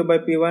to P2 by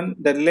P1.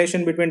 The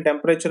relation between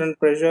temperature and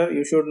pressure,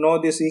 you should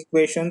know these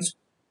equations.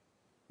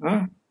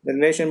 The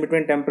relation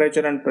between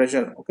temperature and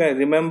pressure. Okay,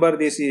 remember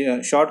these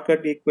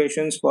shortcut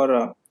equations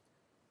for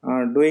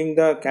doing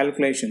the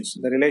calculations.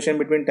 The relation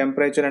between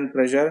temperature and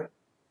pressure.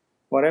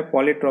 for a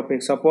polytropic.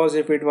 Suppose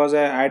if it was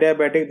a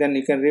adiabatic, then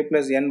you can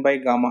replace n by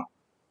gamma.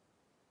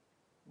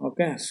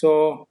 Okay, so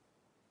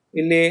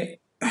ಇಲ್ಲಿ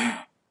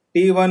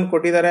T1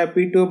 ಕೊಟ್ಟಿದ್ದಾರೆ,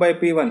 P2 by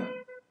P1.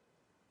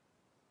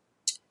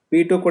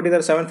 P2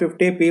 ಕೊಟ್ಟಿದ್ದಾರೆ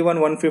 750, P1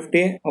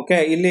 150. Okay,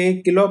 ಇಲ್ಲಿ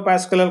kilo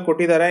pascal ಅಲ್ಲಿ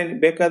ಕೊಟ್ಟಿದ್ದಾರೆ.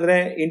 ಬೇಕಾದ್ರೆ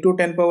into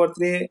 10 power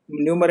 3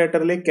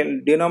 numerator ಅಲ್ಲಿ,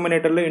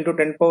 denominator ಅಲ್ಲಿ into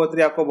 10 power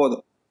 3 ಹಾಕೋಬಹುದು.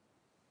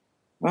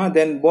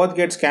 Then both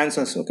gets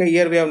cancels. Okay,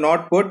 here we have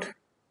not put,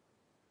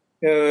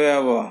 we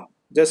have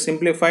just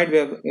simplified.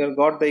 We have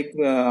got the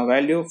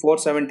value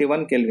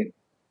 471 Kelvin.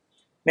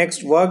 Next,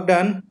 work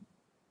done.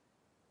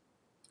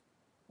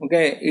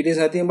 Okay, it is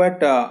nothing but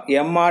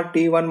mr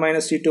T1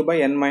 minus T2 by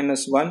n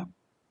minus 1.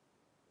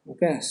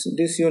 Okay, so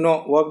this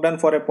work done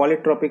for a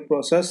polytropic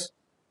process.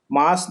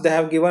 Mass they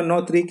have given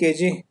 3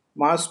 kg,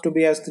 mass to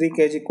be as 3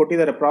 kg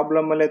ಕೊಟ್ಟಿದ್ದಾರೆ,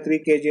 problem ಅಲ್ಲೇ 3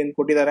 kg ಅಂತ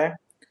ಕೊಟ್ಟಿದ್ದಾರೆ.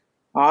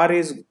 R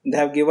is they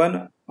have given,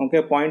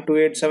 okay,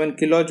 0.287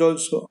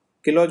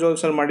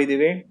 kilojoules ಅಲ್ಲಿ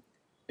ಮಾಡಿದೀವಿ.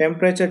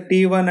 Temperature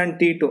T1 and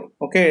T2.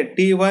 Okay,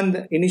 T1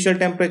 the initial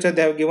temperature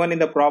they have given in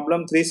the problem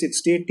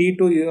 360.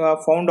 T2 you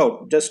have found out,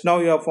 just now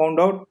you have found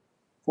out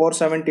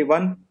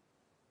 471.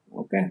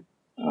 Okay,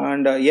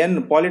 and n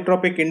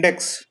polytropic index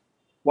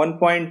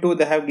 1.2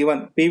 they have given,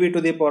 PV to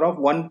the power of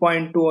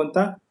 1.2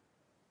 anta,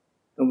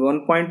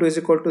 1.2 is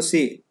equal to C.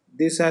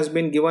 This has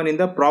been given in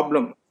the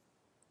problem,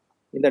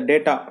 in the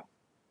data.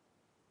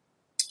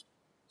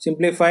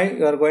 Simplify,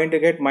 you are going to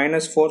get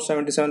minus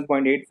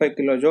 477.85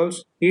 kilojoules.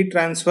 Heat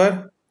transfer,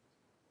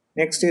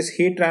 next is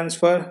heat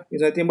transfer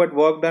is nothing but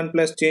work done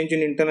plus change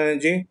in internal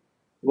energy.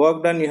 Work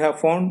done you have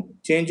found,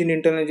 change in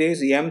internal energy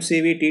is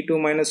mCV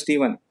T2 minus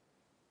T1.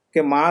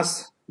 Okay, mass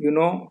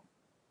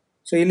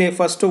so ಇಲ್ಲಿ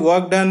first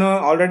work done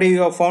already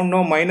you have found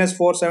minus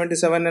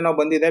 477 ಏನೋ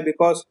ಬಂದಿದೆ.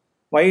 because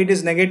why it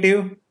is negative?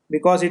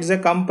 Because it is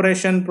a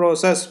compression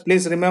process.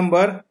 Please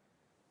remember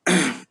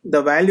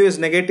the value is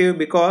negative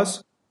because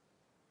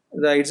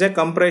it's a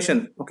compression.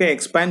 Okay,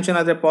 expansion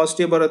ಆದರೆ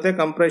positive ಬರುತ್ತೆ,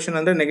 compression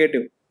ಅಂದರೆ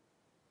negative.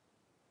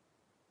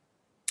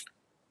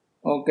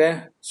 Okay,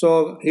 so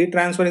heat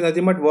transfer is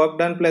nothing but work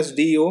done plus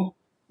du.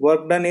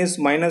 Work done is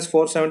minus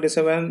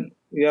 477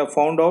 you have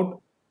found out,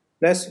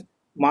 plus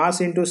mass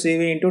into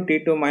CV into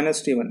T2 minus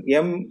T1.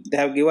 M they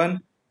have given,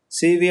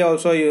 CV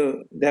also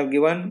they have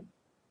given,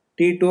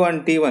 T2 and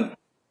T1.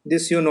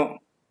 This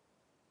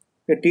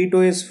Okay, T2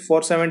 is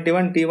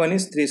 471, T1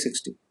 is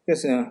 360.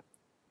 Yes,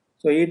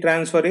 so heat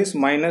transfer is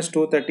minus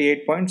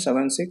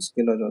 238.76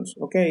 kilojoules.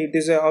 Okay, it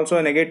is also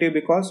a negative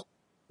because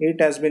heat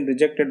has been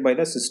rejected by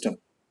the system.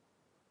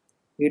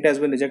 Heat has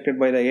been rejected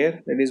by the air,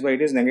 that is why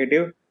it is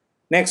negative.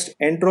 Next,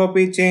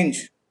 entropy change.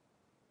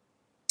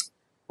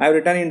 I have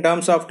written in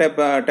terms of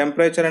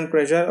temperature and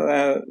pressure.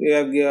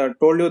 We have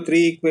told you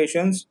 3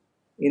 equations.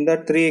 In the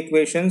 3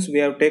 equations, we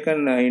have taken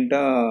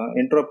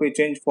entropy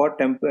change for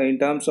in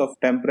terms of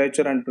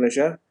temperature and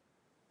pressure.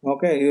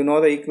 Okay, you know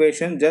the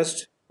equation.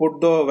 Just put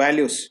the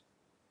values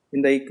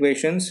in the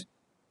equations.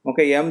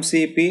 Okay,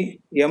 mCp,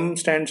 m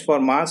stands for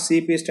mass,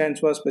 Cp stands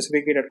for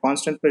specific heat at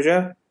constant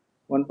pressure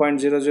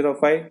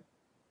 1.005.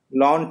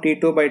 Ln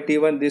T2 by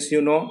T1, this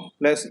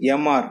plus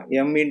mr,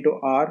 m into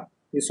r.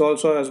 This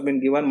also has been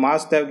given.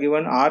 Mass they have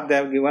given, R they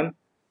have given,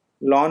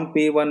 ln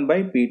P1 by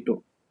P2.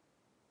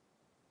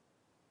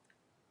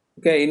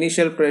 Okay,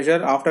 initial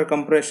pressure after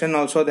compression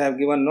also they have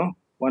given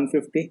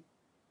 150.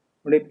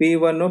 ನೋಡಿ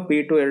P1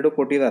 P2 ಎರಡು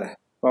ಕೊಟ್ಟಿದ್ದಾರೆ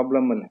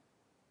problem ಅಲ್ಲಿ.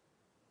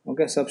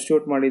 Okay,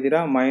 substitute ಮಾಡಿದ್ದೀರಾ,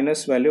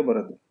 minus value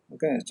ಬರುತ್ತೆ.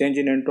 Okay, change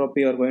in entropy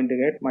you are going to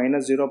get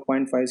minus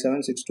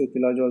 0.5762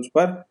 kilojoules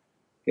per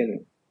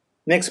Kelvin.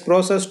 Next,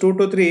 process 2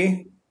 to 3.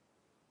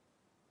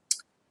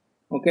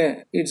 Okay,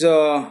 it's a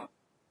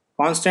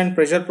constant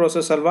pressure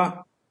process alva.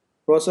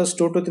 Process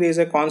 2 to 3 is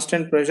a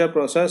constant pressure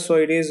process, so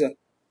it is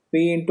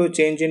P into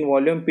change in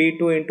volume,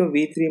 P2 into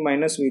V3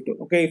 minus V2.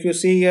 Okay, if you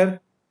see here,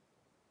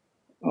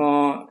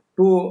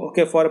 2,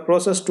 okay, for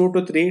process 2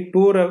 to 3,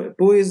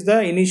 2 is the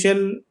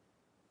initial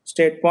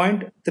state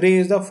point, 3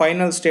 is the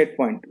final state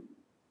point.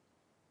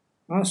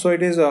 So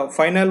it is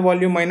final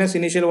volume minus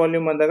initial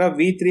volume ಅಂದಾಗ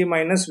V3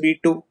 minus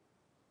V2.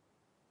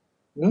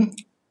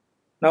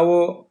 ನಾವು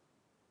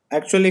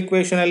actual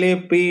equation ಅಲ್ಲಿ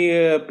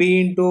P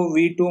into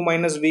V2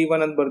 minus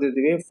V1 ಅಂತ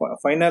ಬರ್ದಿದ್ದೀವಿ.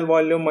 Final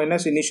volume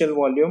minus initial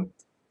volume.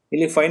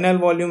 ಇಲ್ಲಿ final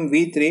volume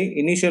V3,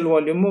 initial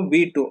volume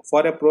V2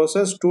 for A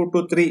process 2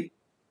 to 3.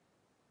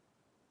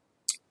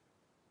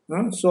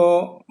 So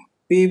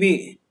PV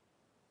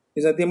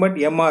is nothing but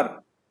MR.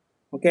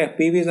 Okay,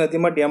 PV is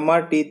nothing but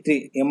MRT3,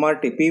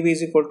 MRT. PV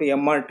is equal to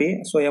MRT.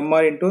 So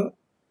MR into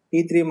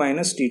T3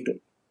 minus T2.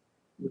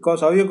 Because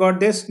how you got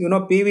this?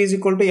 PV is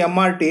equal to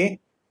MRT.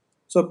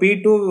 So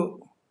P2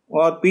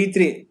 or P3.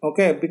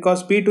 Okay, because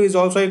P2 is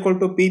also equal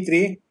to P3.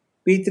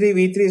 P3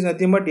 V3 is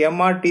nothing but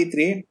MRT3.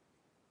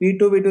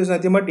 P2 V2 is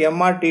nothing but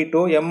MRT2.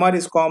 MR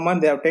is common.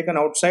 They have taken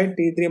outside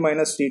T3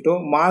 minus T2.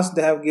 Mass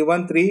they have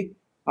given 3.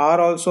 R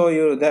also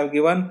they have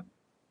given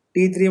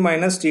T3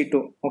 minus T2.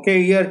 Okay,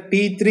 here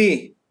T3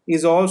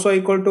 is also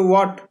equal to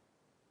what?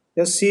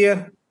 Just see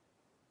here.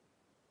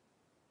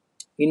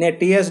 In a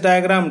TS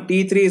diagram,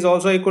 T3 is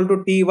also equal to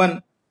T1.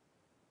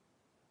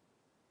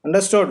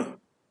 Understood?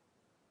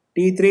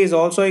 T3 is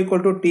also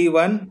equal to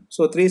T1.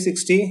 So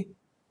 360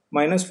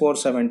 minus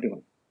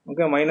 471.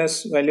 Okay,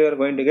 minus value you are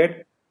going to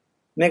get.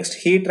 Next,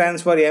 heat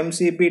transfer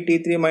MCP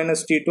T3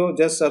 minus T2.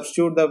 Just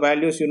substitute the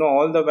values. You know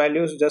all the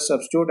values. Just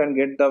substitute and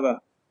get the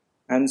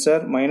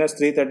answer. Minus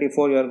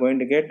 334 you are going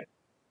to get.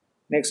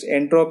 Next,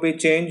 entropy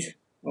change.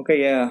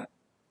 Okay, yeah.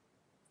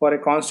 For a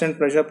constant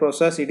pressure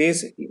process, it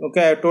is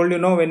okay. I told you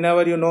know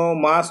whenever you know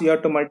mass, you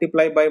have to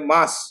multiply by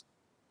mass.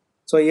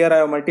 So here I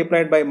have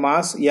multiplied by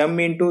mass, m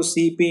into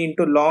Cp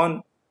into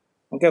ln,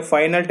 okay,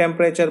 final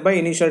temperature by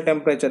initial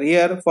temperature.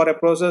 Here for a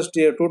process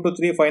 2 to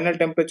 3, final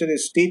temperature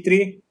is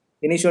T3,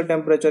 initial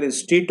temperature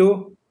is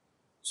T2.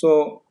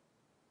 So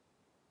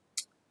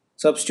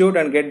substitute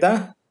and get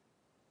the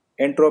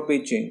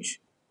entropy change.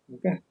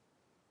 Okay.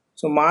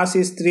 So mass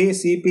is 3,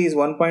 Cp is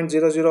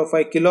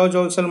 1.005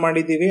 kilojoules ಅಲ್ಲಿ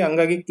ಮಾಡಿದ್ದೀವಿ,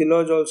 ಹಂಗಾಗಿ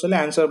kilojoules ಅಲ್ಲಿ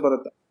answer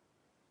ಬರುತ್ತೆ.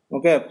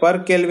 Okay, per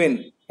Kelvin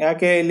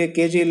ಯಾಕೆ ಇಲ್ಲಿ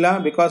kg ಇಲ್ಲ,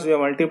 because we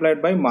have multiplied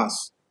by mass.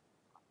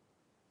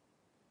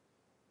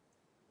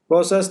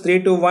 Process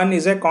 321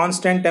 is a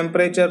constant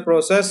temperature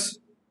process.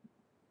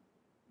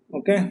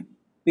 Okay,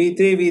 P3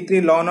 V3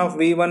 ln of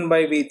V1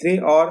 by V3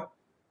 or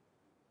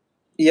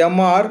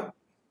MR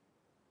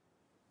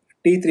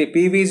T3.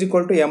 PV is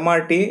equal to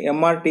MRT,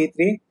 MRT3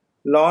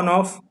 ln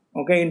of,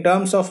 okay, in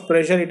terms of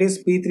pressure it is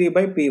P3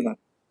 by P1.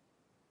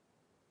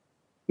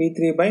 P3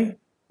 by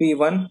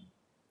P1.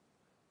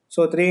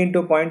 So 3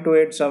 into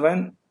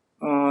 0.287,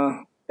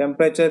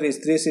 temperature is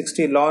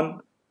 360 ln,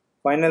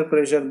 final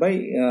pressure by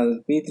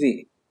P3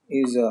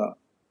 is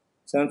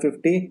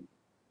 750,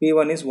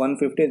 P1 is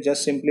 150.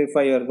 Just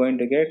simplify, you are going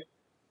to get.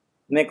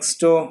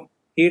 Next,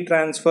 heat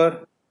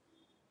transfer,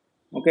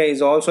 okay,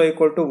 is also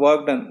equal to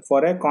work done.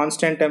 For a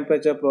constant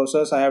temperature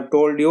process, I have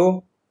told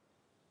you,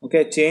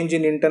 okay, change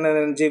in internal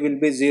energy will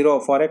be 0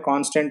 for a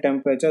constant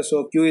temperature.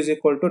 So Q is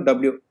equal to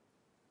W.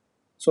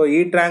 So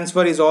heat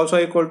transfer is also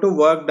equal to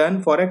work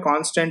done for a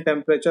constant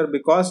temperature,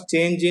 because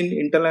change in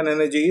internal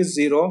energy is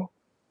 0.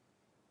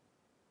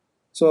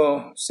 So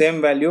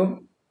same value.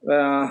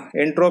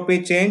 Entropy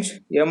change,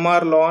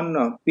 MR ln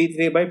P3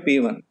 by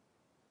P1.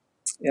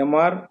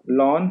 MR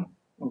ln,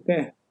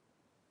 okay,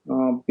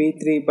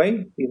 P3 by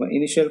P1.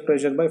 Initial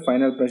pressure by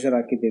final pressure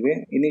ಹಾಕಿದ್ದೀವಿ.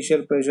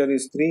 Initial pressure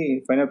is 3,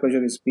 final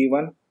pressure is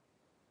P1.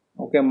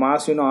 Okay,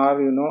 mass you know, R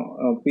you know,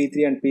 P3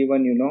 and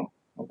P1 you know.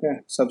 Okay,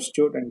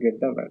 substitute and get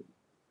the value.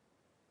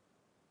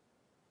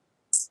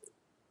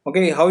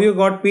 Okay, how you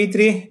got P3?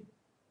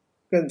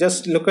 Okay,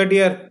 just look at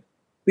here.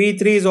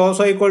 P3 is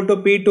also equal to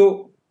P2.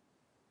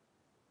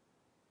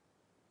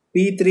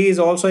 P3 is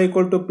also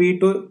equal to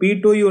P2.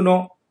 P2 you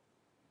know.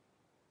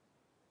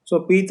 So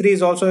P3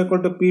 is also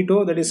equal to P2,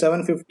 that is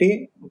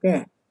 750. Okay.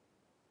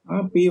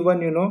 P1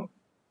 you know.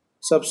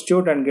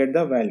 Substitute and get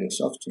the values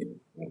of change.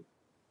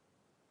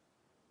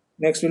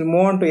 Next we'll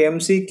move on to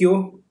MCQ.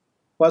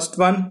 First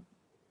one,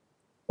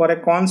 for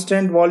a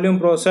constant volume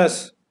process,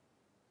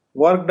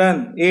 work done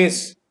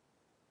is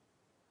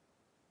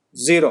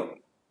 0.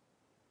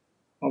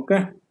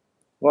 Okay,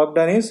 work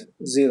done is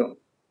 0.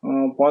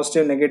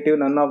 Positive, negative,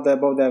 none of the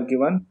above they have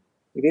given.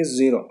 It is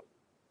 0.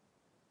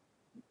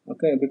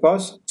 Okay,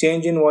 because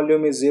change in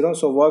volume is 0,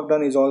 so work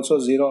done is also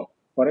 0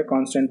 for a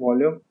constant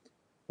volume.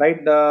 Right?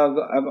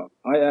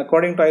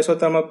 According to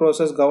isothermal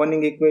process,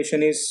 governing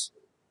equation is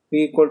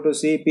P equal to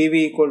C, PV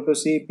equal to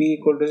C, P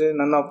equal to C,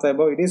 none of the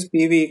above. It is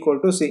PV equal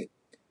to C.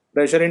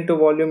 Pressure into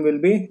volume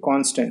will be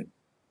constant.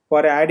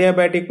 For a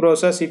adiabatic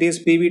process, it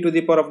is PV to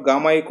the power of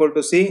gamma equal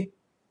to C.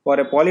 For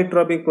a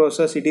polytropic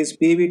process, it is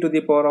PV to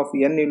the power of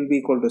N will be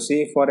equal to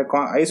C. For a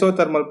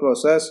isothermal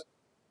process,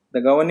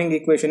 the governing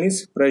equation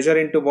is pressure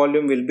into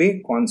volume will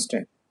be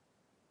constant.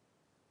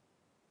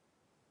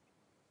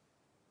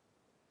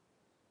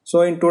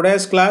 So in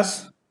today's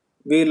class,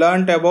 we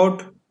learnt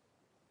about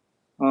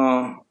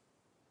how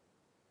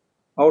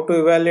to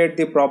evaluate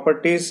the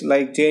properties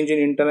like change in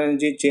internal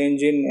energy,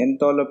 change in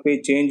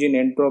enthalpy, change in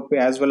entropy,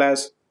 as well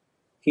as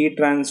heat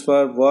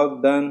transfer,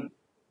 work done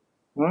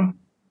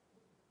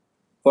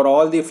for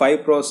all the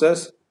 5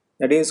 process,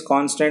 that is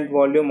constant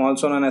volume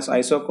also known as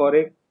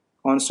isochoric,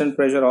 constant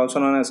pressure also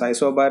known as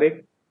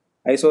isobaric,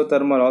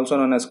 isothermal also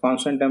known as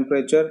constant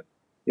temperature,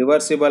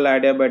 reversible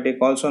adiabatic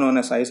also known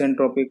as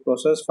isentropic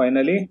process,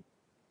 finally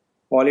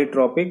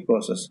polytropic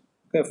process.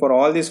 Okay, for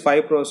all these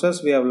 5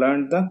 process we have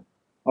learned the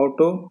how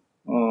to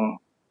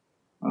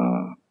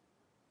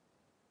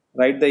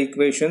write the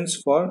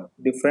equations for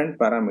different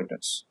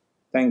parameters.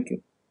 Thank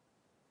you.